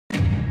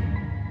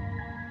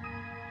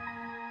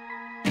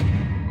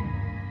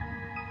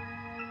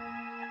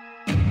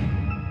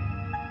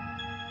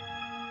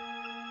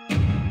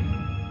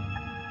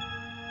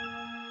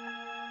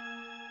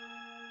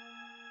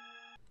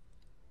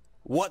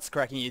What's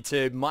cracking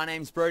YouTube? My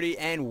name's Brodie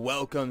and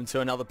welcome to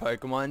another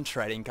Pokemon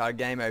trading card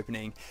game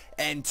opening.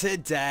 And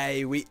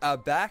today we are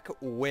back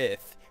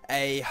with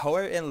a Ho-Oh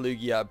and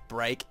Lugia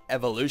Break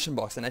Evolution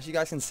box. And as you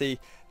guys can see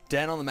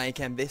down on the main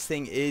cam, this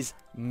thing is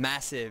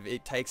massive.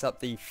 It takes up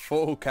the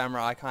full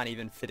camera. I can't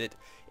even fit it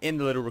in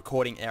the little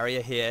recording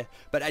area here.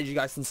 But as you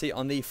guys can see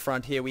on the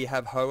front here, we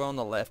have Ho-Oh on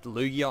the left,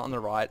 Lugia on the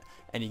right,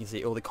 and you can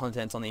see all the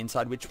contents on the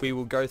inside, which we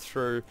will go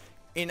through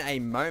in a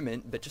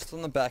moment. But just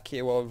on the back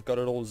here, while we've got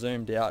it all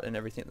zoomed out and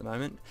everything at the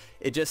moment,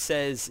 it just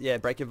says, yeah,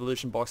 Break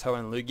Evolution box, Ho-Oh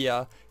and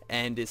Lugia,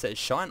 and it says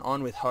shine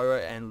on with Ho-Oh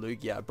and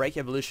Lugia. Break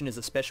Evolution is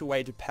a special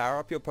way to power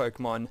up your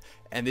Pokemon,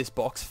 and this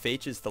box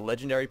features the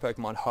legendary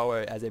Pokemon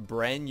Ho-Oh as a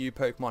brand new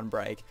Pokemon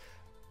break,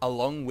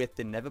 along with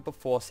the never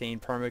before seen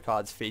promo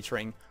cards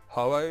featuring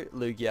Ho-Oh,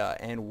 Lugia,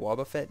 and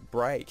Wobbuffet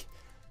Break.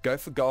 Go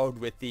for gold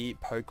with the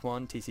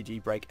Pokemon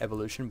TCG Break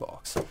Evolution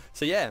box.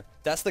 So yeah,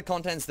 that's the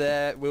contents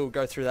there. We'll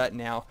go through that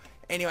now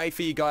anyway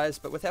for you guys,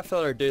 but without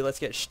further ado, let's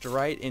get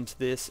straight into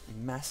this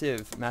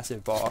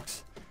massive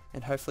box,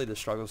 and hopefully the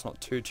struggle's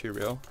not too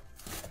real,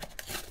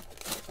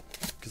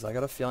 because I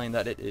got a feeling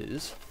that it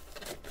is.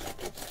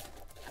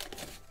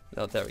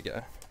 Oh, there we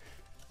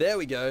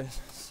go.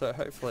 So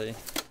hopefully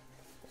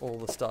all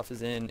the stuff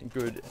is in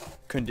good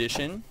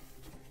condition.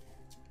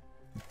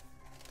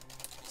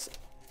 So,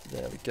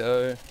 there we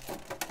go.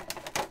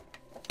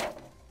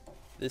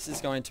 This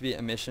is going to be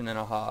a mission and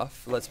a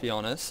half, let's be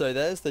honest. So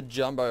there's the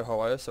Jumbo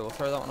Ho-Oh, so we'll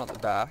throw that one at the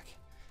back.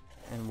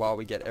 And while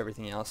we get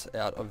everything else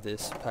out of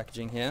this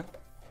packaging here,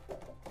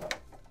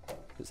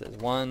 because there's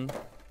 1,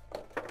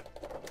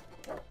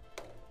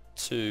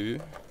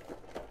 2,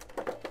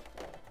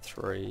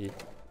 3,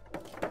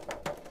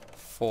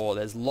 4.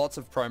 There's lots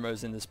of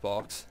promos in this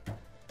box,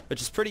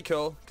 which is pretty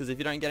cool, because if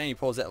you don't get any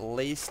pulls, at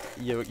least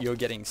you're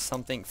getting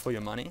something for your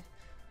money.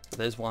 So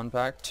there's 1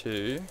 pack,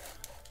 2,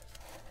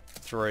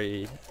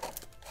 3,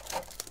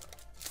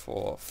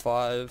 4,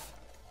 5,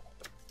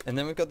 and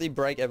then we've got the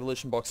Break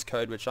Evolution box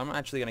code, which I'm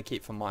actually going to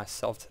keep for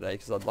myself today,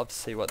 because I'd love to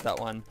see what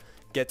that one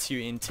gets you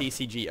in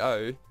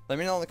TCGO. Let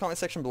me know in the comment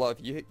section below if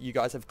you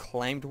guys have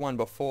claimed one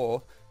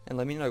before, and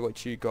let me know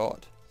what you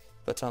got.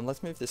 But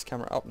let's move this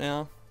camera up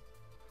now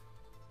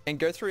and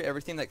go through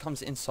everything that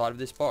comes inside of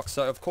this box.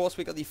 So of course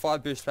we got the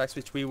 5 boost packs,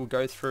 which we will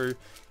go through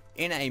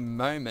in a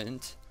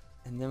moment,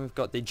 and then we've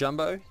got the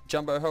Jumbo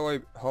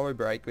Ho-Oh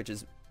Break, which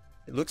is,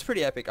 it looks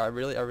pretty epic. I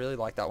really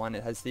like that one.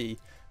 It has the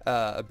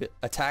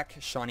attack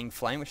Shining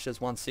Flame, which does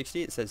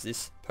 160. It says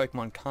this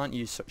Pokemon can't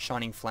use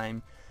Shining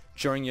Flame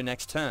during your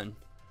next turn.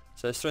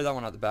 So let's throw that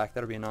one at the back.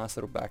 That'll be a nice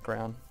little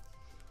background.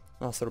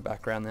 Nice little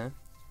background there.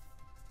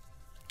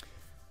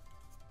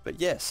 But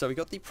yeah, so we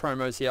got the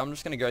promos here. I'm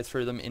just going to go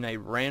through them in a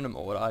random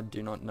order. I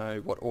do not know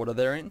what order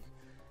they're in.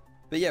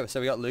 But yeah, so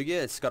we got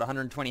Lugia. It's got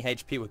 120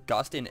 HP with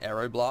Gust in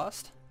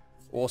Aeroblast.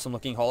 Awesome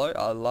looking holo.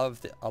 I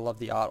love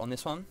the art on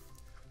this one.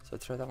 So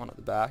throw that one at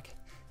the back.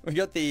 We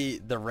got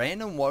the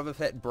random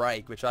Wobbuffet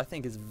Break, which I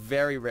think is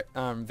very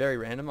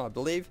random.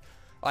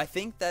 I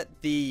think that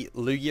the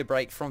Lugia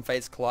Break from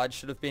Fates Collide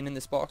should have been in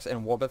this box,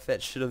 and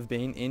Wobbuffet should have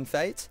been in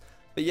Fates.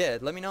 But yeah,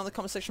 let me know in the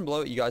comment section below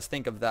what you guys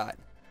think of that.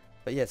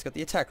 But yeah, it's got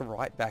the attack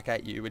right back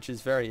at you, which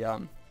is very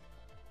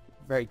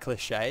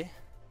cliche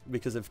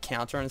because of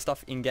counter and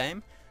stuff in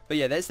game. But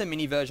yeah, there's the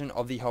mini version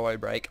of the Ho-Oh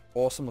Break.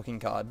 Awesome looking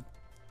card.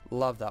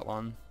 Love that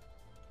one.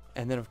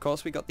 And then of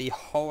course we got the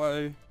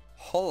Ho-Oh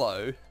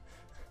Holo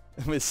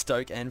with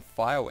Stoke and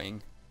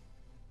Firewing.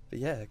 But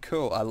yeah,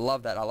 cool. I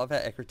love that. I love how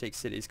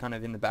GlitchxCity is kind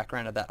of in the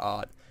background of that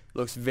art. It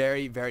looks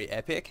very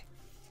epic.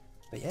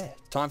 But yeah,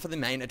 time for the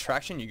main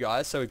attraction, you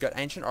guys. So we've got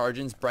Ancient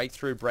Origins,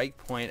 Breakthrough,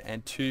 Breakpoint,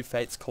 and 2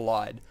 Fates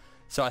Collide.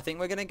 So I think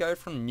we're going to go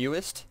from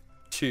newest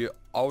to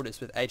oldest,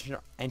 with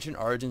Ancient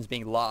Origins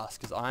being last,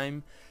 because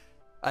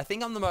I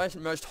think I'm the most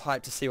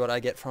hyped to see what I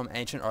get from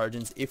Ancient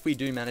Origins if we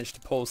do manage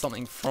to pull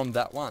something from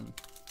that one.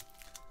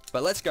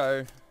 But let's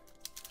go.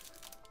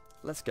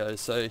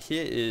 So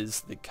here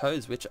is the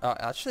codes, which are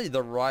actually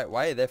the right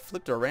way. They're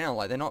flipped around,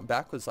 like they're not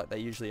backwards like they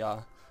usually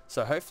are.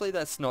 So hopefully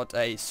that's not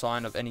a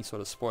sign of any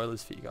sort of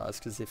spoilers for you guys,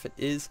 because if it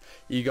is,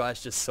 you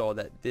guys just saw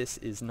that this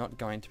is not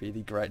going to be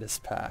the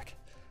greatest pack.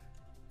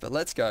 But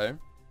let's go.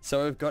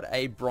 So we've got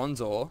a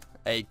Bronzor,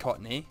 a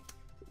Cottony,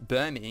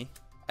 Burmy,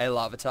 a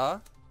Larvitar,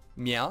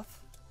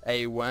 Meowth,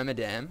 a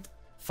Wormadam,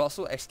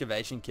 Fossil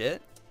Excavation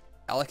Kit,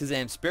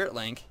 Alakazam Spirit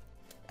Link,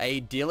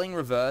 a Dealing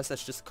Reverse,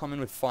 that's just common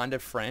with Find a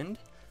Friend,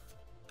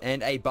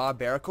 and a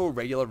Barbarical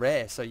regular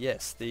rare. So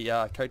yes, the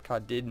code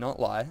card did not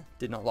lie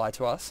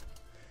to us,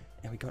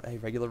 and we got a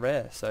regular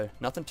rare. So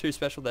nothing too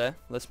special there.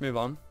 Let's move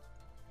on.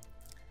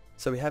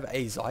 So we have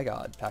a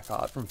Zygarde pack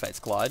art from Fates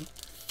Collide.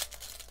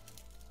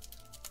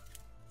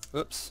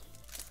 Oops,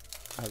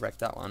 I wrecked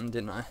that one,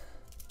 didn't I?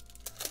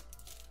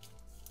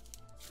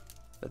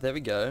 But there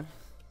we go.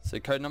 So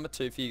code number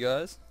 2 for you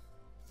guys.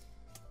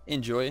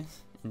 Enjoy.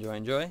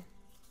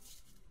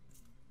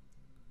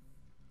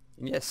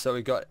 Yes, so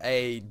we got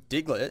a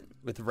Diglett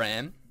with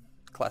Ram,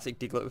 classic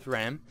Diglett with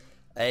Ram,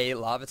 a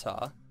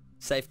Larvitar,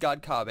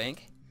 Safeguard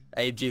Carbank,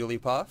 a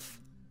Jigglypuff,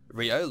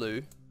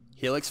 Riolu,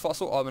 Helix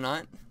Fossil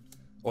Obanite,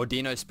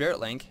 Ordino Spirit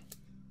Link,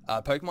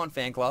 Pokemon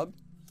Fan Club,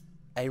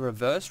 a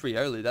reverse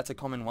Riolu, that's a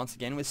common once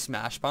again with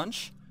Smash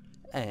Punch,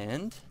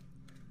 and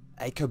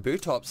a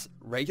Kabutops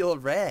regular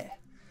rare.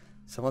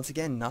 So once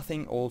again,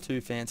 nothing all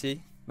too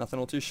fancy, nothing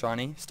all too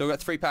shiny. Still got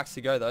 3 packs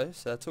to go though,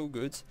 so that's all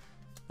good.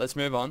 Let's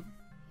move on.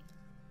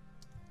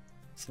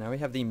 So now we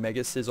have the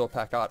Mega Scizor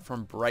pack art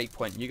from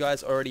Breakpoint. You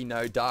guys already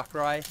know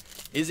Darkrai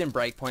is in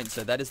Breakpoint,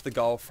 so that is the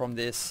goal from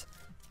this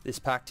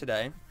pack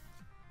today.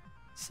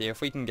 See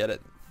if we can get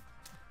it.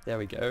 There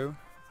we go.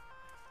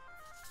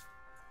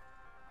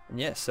 And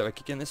yes, so we're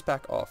kicking this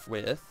pack off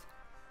with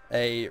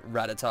a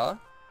Rattata.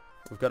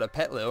 We've got a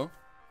Petlil,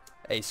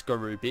 a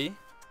Skorupi,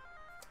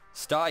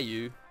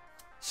 Staryu,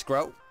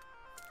 Skrelp,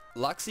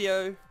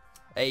 Luxio,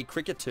 a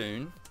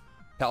Kricketune,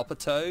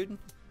 Palpitoad,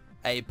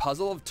 a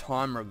Puzzle of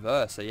Time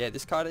reverse. So yeah,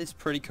 this card is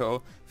pretty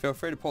cool. Feel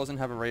free to pause and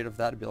have a read of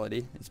that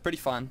ability. It's pretty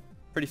fun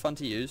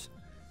to use.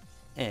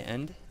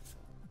 And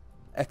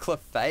a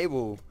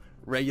Clefable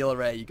regular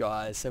rare, you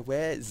guys. So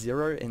we're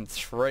 0 and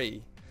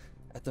 3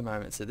 at the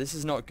moment. So this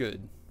is not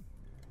good.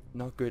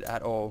 Not good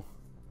at all.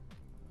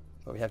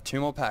 But we have 2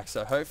 more packs.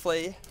 So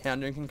hopefully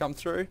Houndoom can come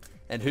through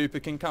and Hooper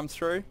can come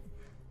through.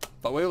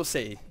 But we will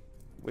see.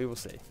 We will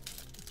see.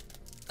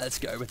 Let's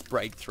go with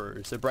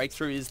Breakthrough. So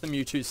Breakthrough is the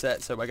Mewtwo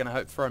set. So we're going to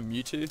hope for a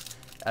Mewtwo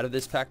out of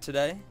this pack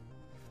today.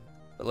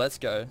 But let's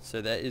go.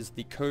 So there is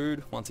the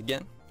code once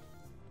again.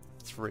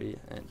 3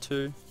 and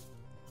 2.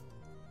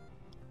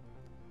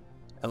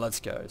 And let's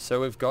go.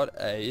 So we've got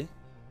a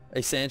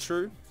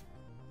Sandshrew,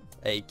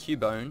 a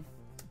Cubone,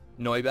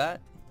 Noibat,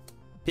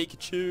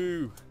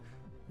 Pikachu,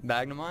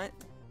 Magnemite,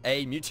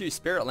 a Mewtwo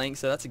Spirit Link,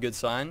 so that's a good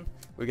sign.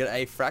 We've got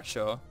a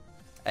Fracture,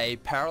 a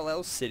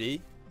Parallel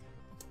City,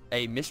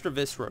 a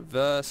Mischievous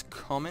Reverse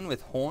Common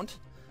with Haunt,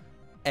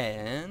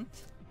 and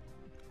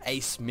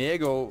a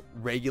Smeargle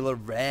regular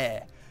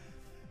rare.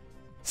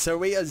 So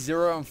we are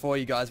 0 and 4,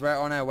 you guys. We're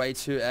on our way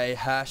to a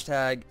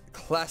hashtag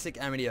classic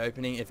Amity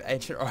opening if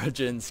Ancient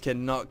Origins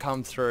cannot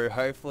come through.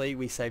 Hopefully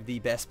we save the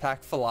best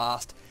pack for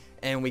last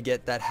and we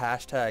get that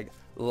hashtag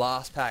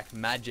last pack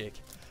magic.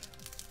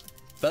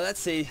 But let's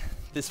see.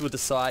 This will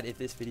decide if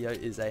this video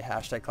is a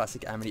hashtag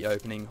classic Amity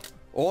opening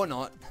or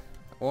not.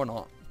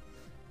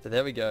 But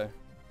there we go.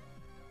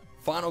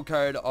 Final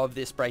code of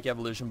this Break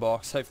Evolution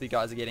box. Hopefully you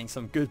guys are getting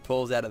some good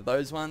pulls out of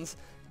those ones,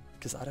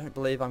 because I don't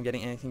believe I'm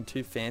getting anything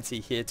too fancy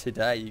here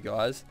today, you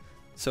guys.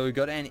 So we've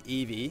got an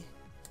Eevee,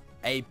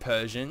 a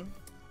Persian,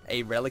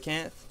 a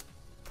Relicanth,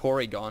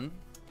 Porygon,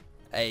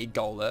 a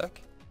Golurk,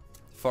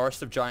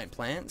 Forest of Giant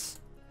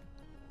Plants,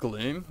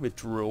 Gloom with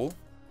Drool,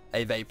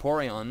 a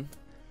Vaporeon,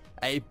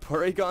 a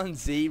Porygon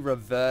Z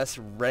reverse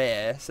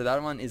rare. So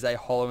that one is a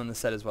holo in the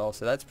set as well.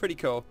 So that's pretty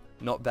cool.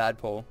 Not bad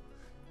pull.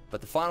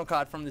 But the final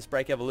card from this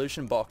Break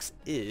Evolution box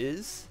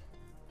is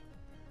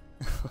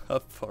a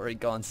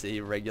Porygon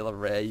Z regular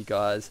rare, you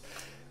guys.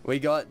 We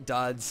got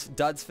duds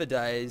for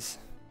days,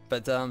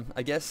 but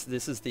I guess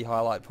this is the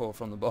highlight pull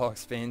from the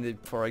box, being the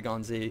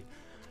Porygon Z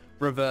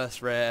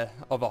reverse rare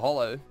of a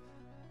holo.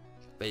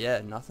 But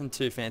yeah, nothing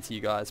too fancy,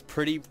 you guys.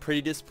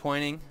 Pretty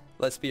disappointing.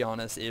 Let's be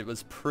honest, it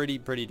was pretty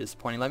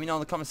disappointing. Let me know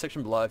in the comment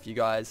section below if you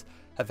guys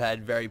have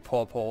had very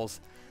poor pulls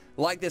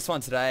like this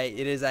one today.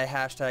 It is a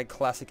hashtag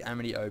classic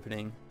Amity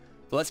opening.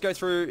 But let's go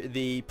through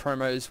the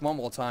promos one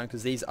more time,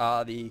 because these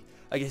are the,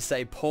 I guess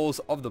say, pulls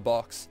of the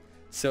box.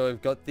 So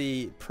we've got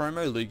the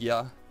promo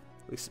Lugia,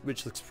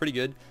 which looks pretty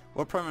good.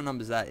 What promo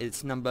number is that?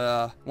 It's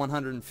number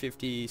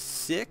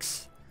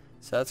 156.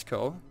 So that's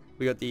cool.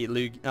 We got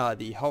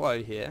the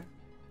Ho-Oh here,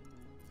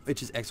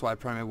 which is XY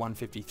promo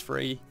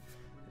 153.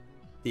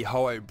 The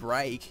Ho-Oh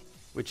Break,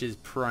 which is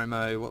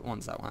promo, what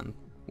one's that one?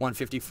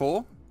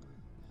 154.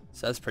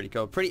 So that's pretty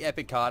cool. Pretty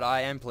epic card.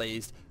 I am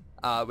pleased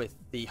with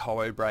the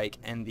Ho-Oh Break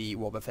and the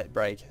Wobbuffet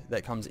Break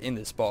that comes in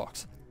this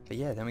box. But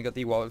yeah, then we got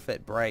the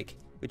Wobbuffet Break,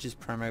 which is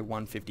promo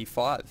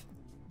 155.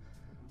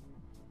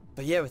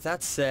 But yeah, with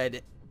that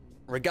said,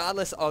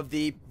 regardless of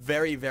the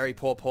very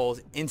poor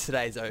pulls in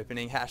today's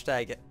opening,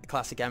 hashtag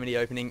classic Amity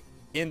opening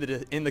in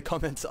the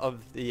comments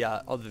of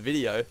the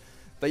video.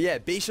 But yeah,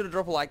 be sure to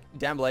drop a like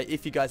down below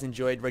if you guys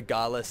enjoyed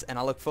regardless, and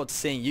I look forward to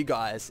seeing you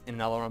guys in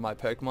another one of my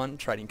Pokemon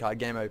trading card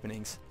game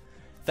openings.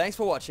 Thanks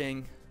for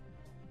watching.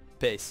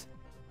 Peace.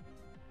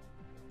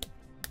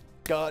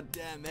 God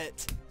damn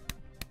it.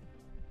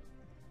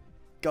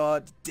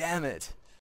 God damn it.